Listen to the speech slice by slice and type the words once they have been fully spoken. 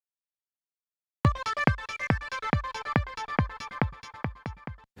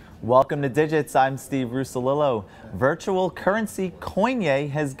Welcome to Digits. I'm Steve Russolillo. Virtual currency Coinye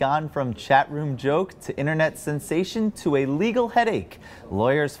has gone from chat room joke to internet sensation to a legal headache.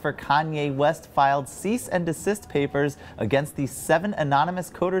 Lawyers for Kanye West filed cease and desist papers against the 7 anonymous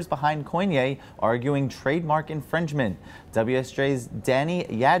coders behind Coinye, arguing trademark infringement. WSJ's Danny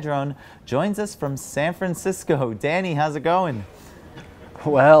Yadron joins us from San Francisco. Danny, how's it going?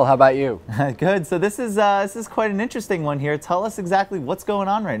 Well, how about you? Good. So this is quite an interesting one here. Tell us exactly what's going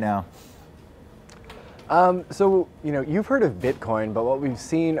on right now. You've heard of Bitcoin, but what we've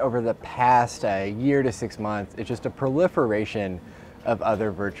seen over the past year to 6 months is just a proliferation of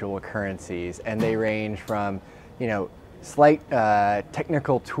other virtual currencies, and they range from, slight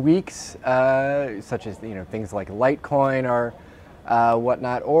technical tweaks, such as things like LITECOIN or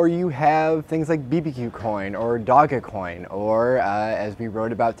whatnot, or you have things like BBQ coin or Dogecoin, or as we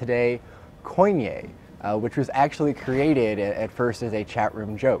wrote about today, Coinye, which was actually created at first as a chat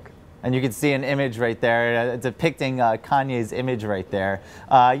room joke. And you can see an image right there depicting Kanye's image right there.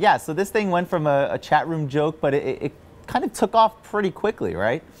 Yeah, so this thing went from a chat room joke, but it kind of took off pretty quickly,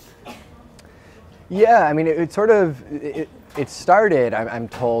 right? Yeah, I mean, it started, I'm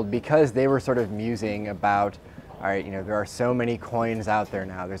told, because they were sort of musing about, all right, there are so many coins out there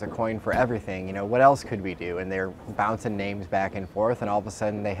now. There's a coin for everything. What else could we do? And they're bouncing names back and forth, and all of a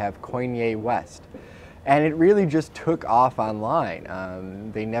sudden they have Coinye West. And it really just took off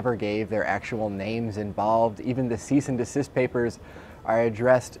online. They never gave their actual names involved. Even the cease and desist papers are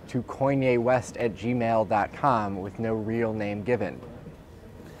addressed to coinyewest@gmail.com with no real name given.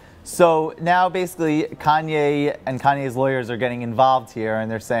 So now basically Kanye and Kanye's lawyers are getting involved here, and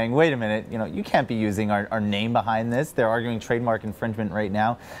they're saying, wait a minute, you can't be using our name behind this. They're arguing trademark infringement right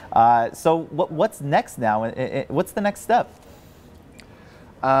now. So what's next now? What's the next step?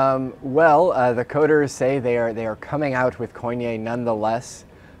 The coders say they are coming out with Coinye nonetheless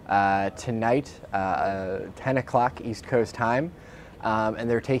tonight, 10 o'clock East Coast time, and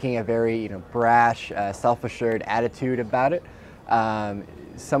they're taking a very brash, self-assured attitude about it.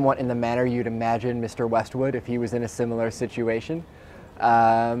 Somewhat in the manner you'd imagine Mr. West would if he was in a similar situation.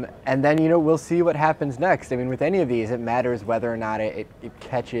 And then, we'll see what happens next. I mean, with any of these, it matters whether or not it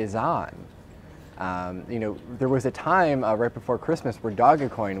catches on. There was a time right before Christmas where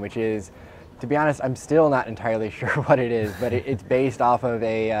Dogecoin, which is, to be honest, I'm still not entirely sure what it is, but it's based off of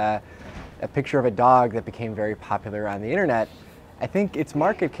a picture of a dog that became very popular on the internet. I think its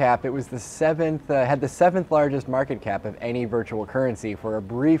market cap, it was the had the 7th largest market cap of any virtual currency for a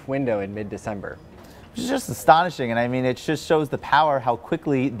brief window in mid-December. Which is just astonishing, and I mean, it just shows the power, how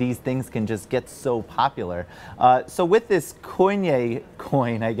quickly these things can just get so popular. So with this Coinye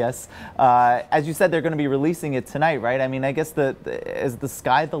coin, I guess, as you said, they're going to be releasing it tonight, right? I mean, I guess is the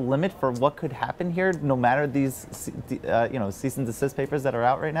sky the limit for what could happen here, no matter these, cease and desist papers that are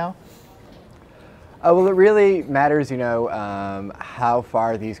out right now? Well, it really matters, how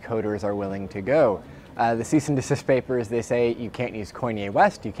far these coders are willing to go. The cease and desist papers, they say you can't use Coinye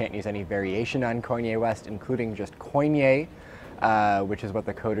West, you can't use any variation on Coinye West, including just Coinye, which is what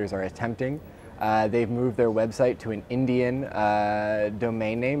the coders are attempting. They've moved their website to an Indian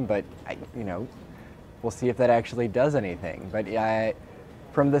domain name, but, we'll see if that actually does anything. But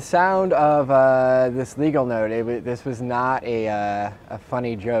from the sound of this legal note, this was not a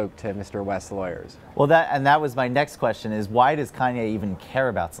funny joke to Mr. West's lawyers. Well, that was my next question: is why does Kanye even care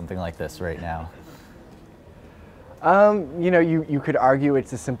about something like this right now? You could argue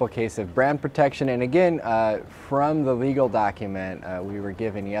it's a simple case of brand protection, and again, from the legal document we were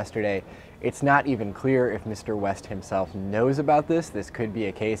given yesterday, it's not even clear if Mr. West himself knows about this. This could be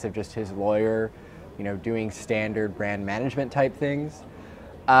a case of just his lawyer, doing standard brand management type things.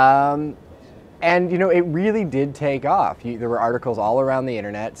 It really did take off. There were articles all around the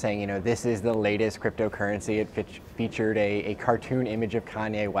internet saying, this is the latest cryptocurrency. It featured a cartoon image of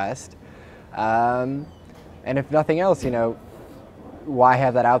Kanye West. And if nothing else, why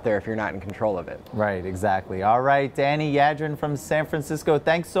have that out there if you're not in control of it? Right, exactly. All right, Danny Yadron from San Francisco,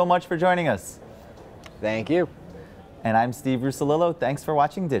 thanks so much for joining us. Thank you. And I'm Steve Russolillo. Thanks for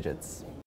watching Digits.